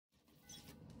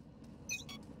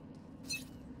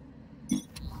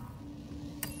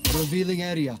Revealing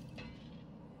area.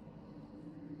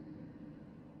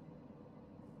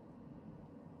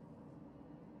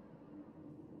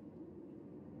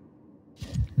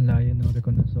 Layo ng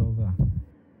recon ng Sova.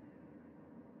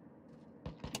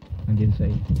 Andyan sa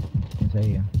A. Sa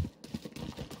A ah.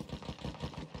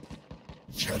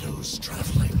 Shadows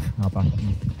traveling. Nakapasok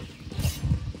mo.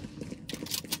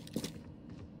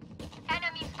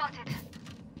 Enemy spotted.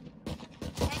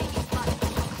 Enemy spotted.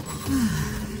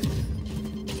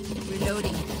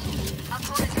 Reloading.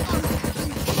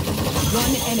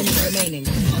 One enemy remaining.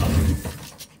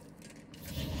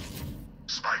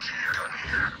 Spike here, gun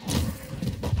here.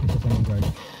 Isa pa yung guard.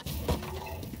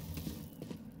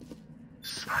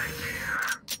 Spike here.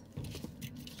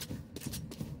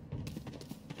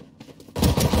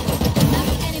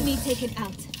 Last enemy taken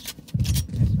out.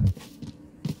 Yes ma'am.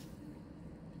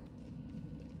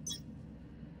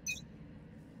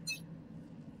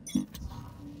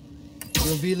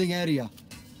 Revealing area.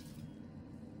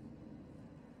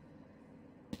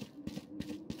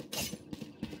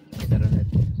 Pero red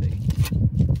dito sa A.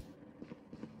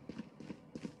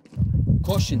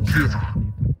 Caution here. Dito.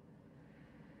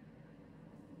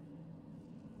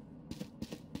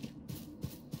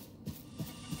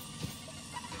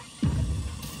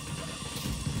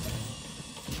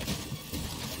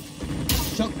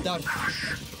 Shock dart.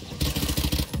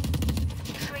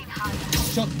 Train hard.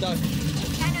 Shock dart.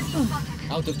 Enemy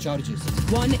spotted. Out of charges.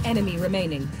 One enemy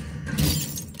remaining.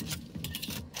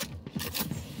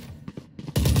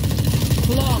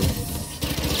 Flawless.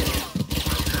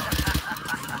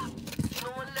 No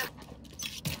one left.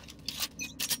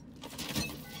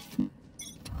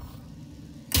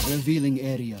 Revealing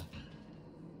area.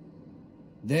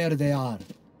 There they are.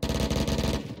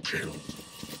 Kill.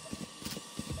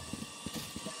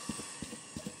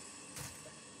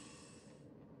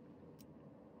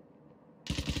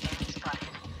 Enemy spotted.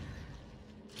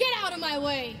 Get out of my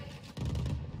way!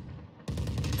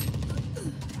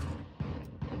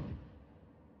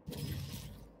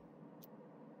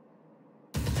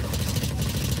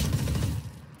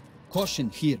 Caution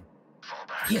here. Fall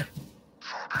back. Here.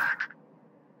 Fall back.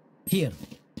 Here.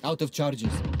 Out of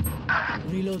charges.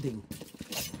 Reloading.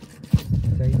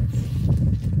 Sa A na.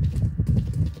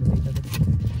 Sa data dito.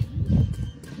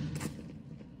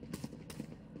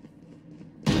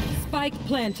 Spike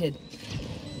planted.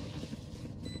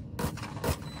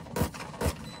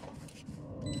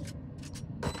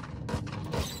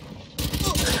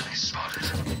 Enemy spotted.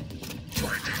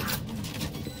 Blinding.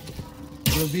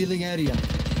 Revealing area.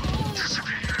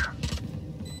 Disappear.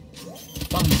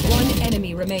 One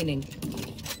enemy remaining.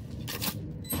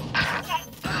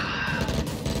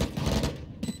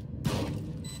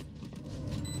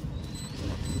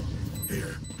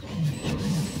 Here.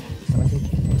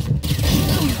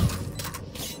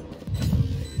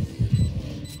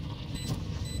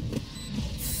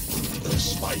 The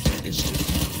spike is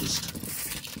diffused.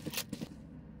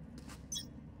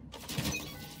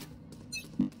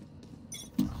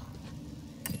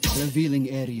 Revealing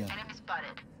area. Enemy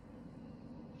spotted.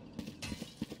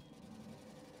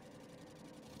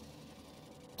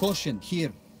 Caution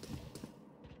here.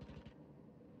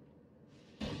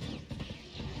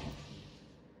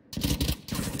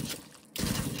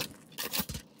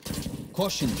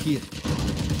 Caution here.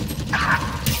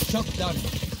 Shock dart.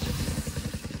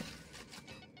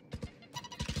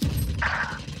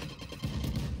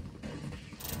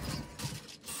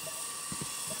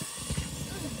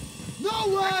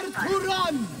 Nowhere to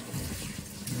run!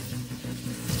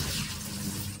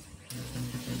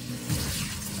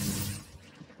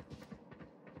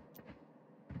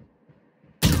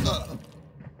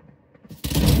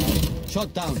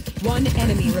 Shot down. One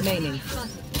enemy remaining.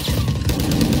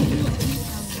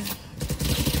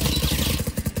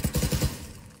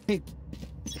 Hey,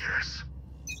 Yes.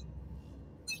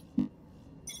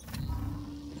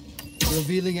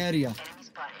 revealing area. Enemy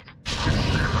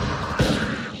spotted.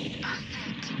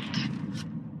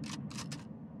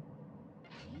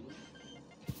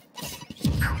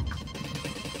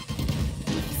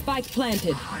 Spike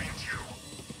planted. Behind you.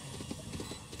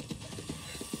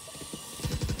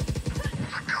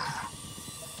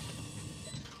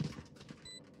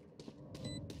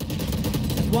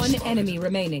 One enemy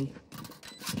remaining.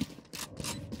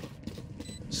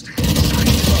 Stay in sight.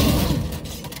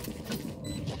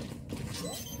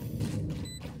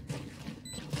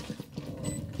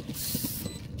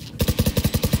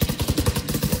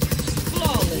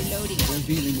 Flawless.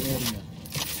 Revealing area.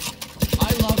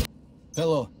 I love.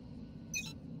 Hello.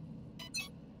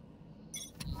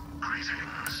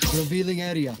 Greetings. Revealing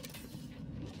area.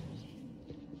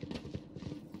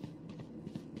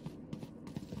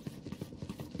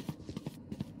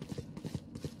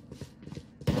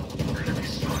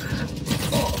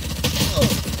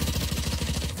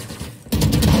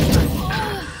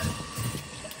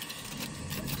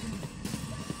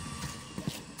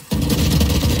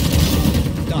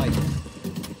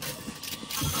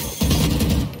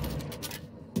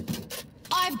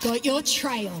 got your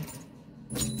trail.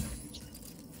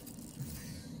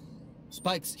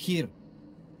 Spikes here.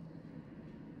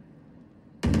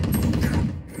 Your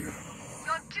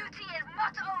duty is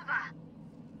not over.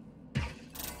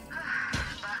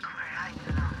 Back where I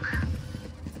belong.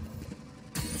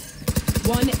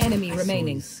 One enemy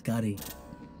remaining. Scotty.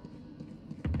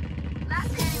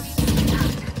 Last enemy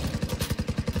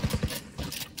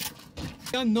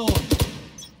out. Unknown.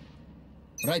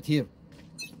 Right here.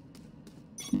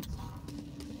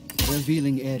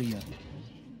 Revealing area.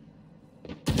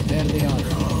 There they are.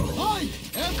 I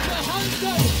am the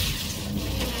hunter!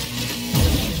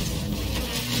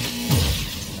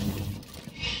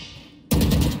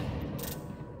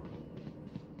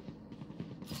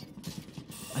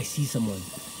 I see someone.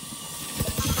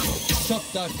 Shock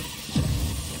dart.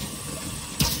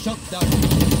 Shock dart.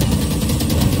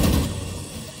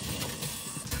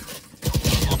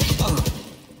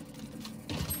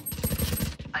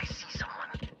 I see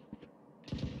someone.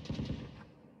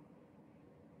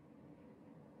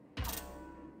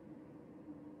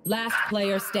 Last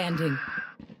player standing.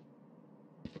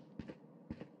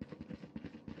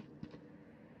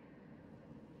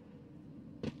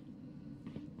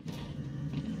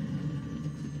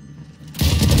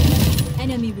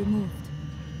 Enemy removed.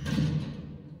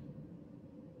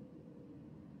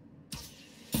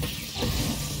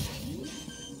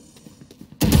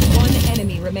 One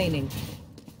enemy remaining.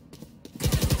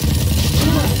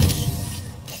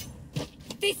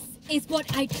 This is what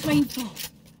I trained for.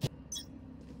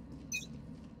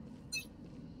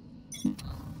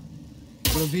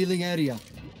 Revealing area.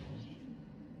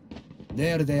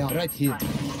 There they are. Right here.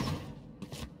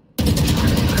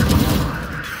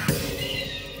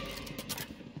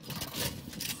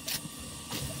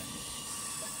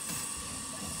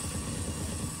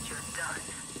 You're done.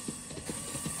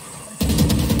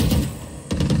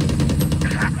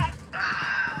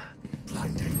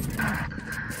 Blinding.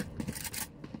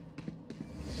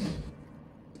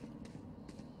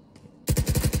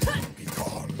 Be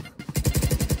gone.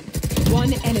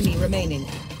 One enemy remaining.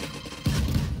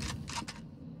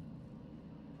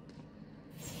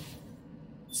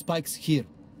 Spikes here.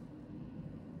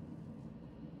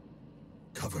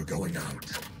 Cover going out.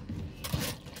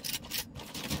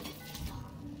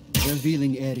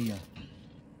 Revealing area.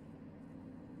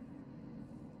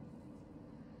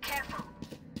 Careful.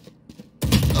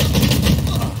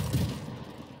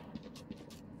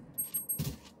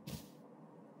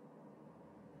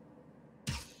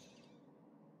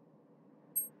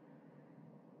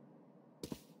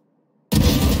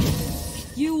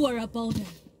 You were a boulder.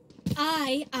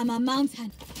 I am a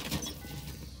mountain.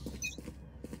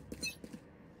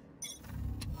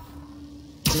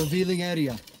 Revealing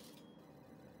area.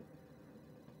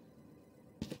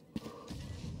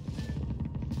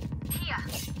 Here.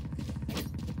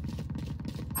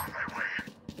 On my way.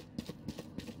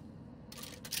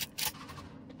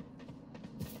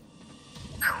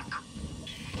 Help.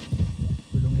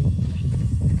 Tulungin.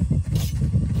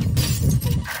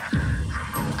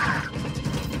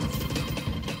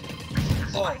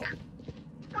 Oh.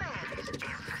 Where is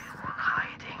everyone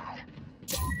hiding?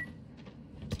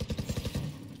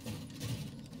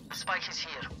 The spike is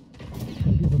here.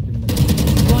 Hindi ba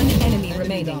pinag- One enemy Enemy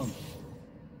remaining. down.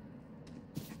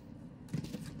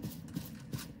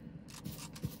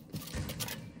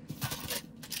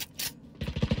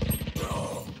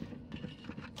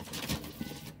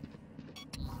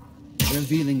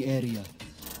 Revealing area.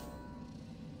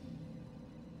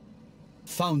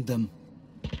 Found them.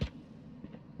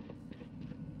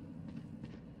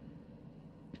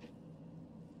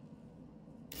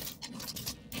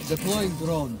 Deploying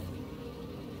drone.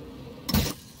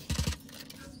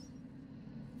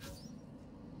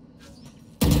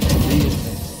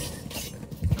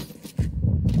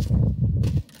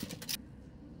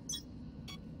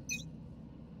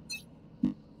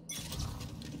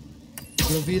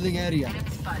 Revealing area. Enemy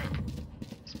spotted.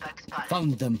 Spike spotted.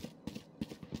 Found them.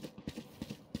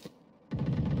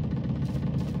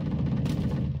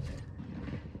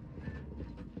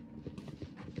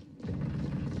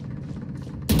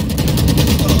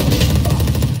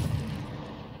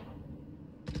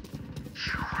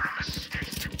 You are a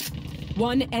mistake.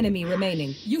 One enemy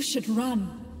remaining. You should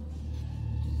run.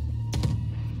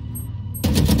 Do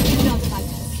not fight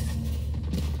us.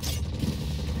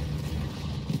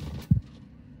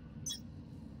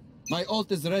 My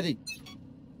ult is ready.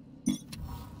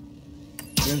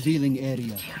 Revealing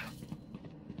area.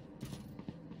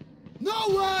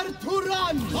 Nowhere to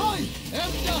run! I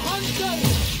am the hunter!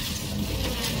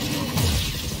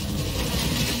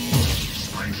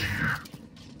 Spike here.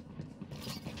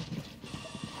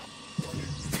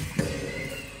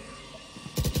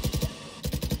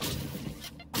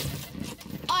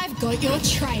 Got your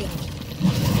trail.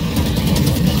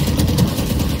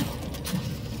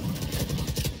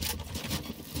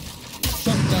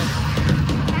 Shut down.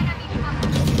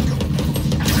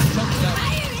 Shut down.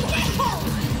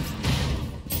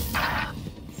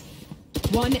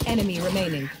 One enemy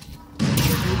remaining.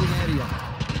 Revealing area.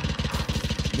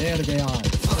 There they are.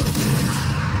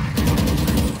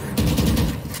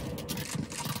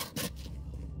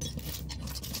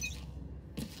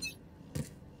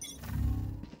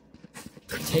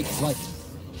 Take flight.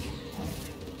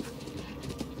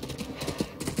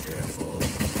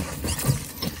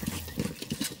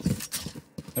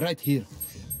 Right here.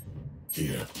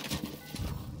 Here.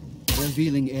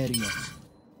 Revealing area.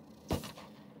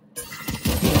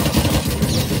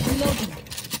 Reloading.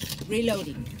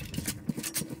 Reloading.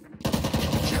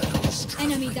 Shadows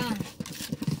Enemy traveling. down.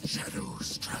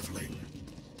 Shadows traveling.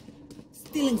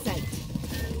 Still in sight.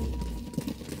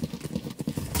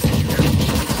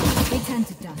 They turn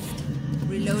to dust.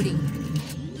 Reloading.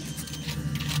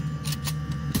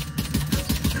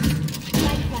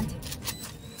 Light planted.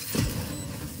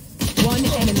 One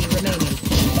enemy remaining.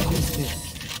 Who's this?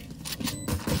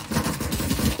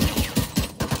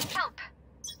 Help.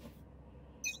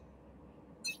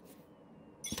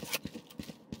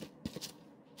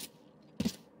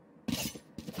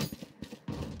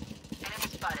 Enemy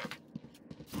spotted.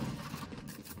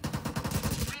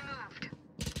 Removed.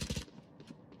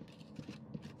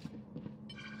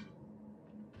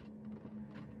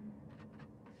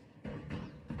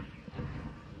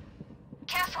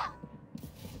 Careful.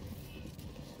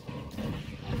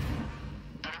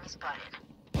 Enemy spotted.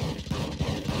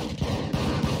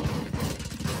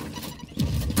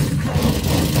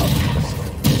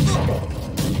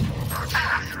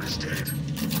 Here is dead.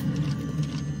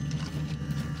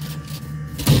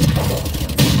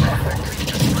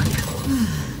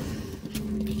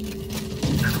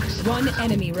 One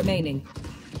enemy remaining.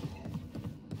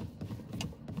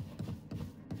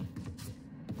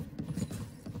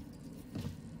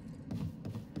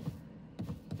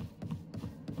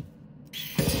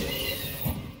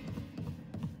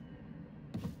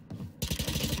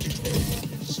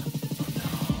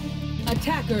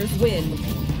 Attackers win.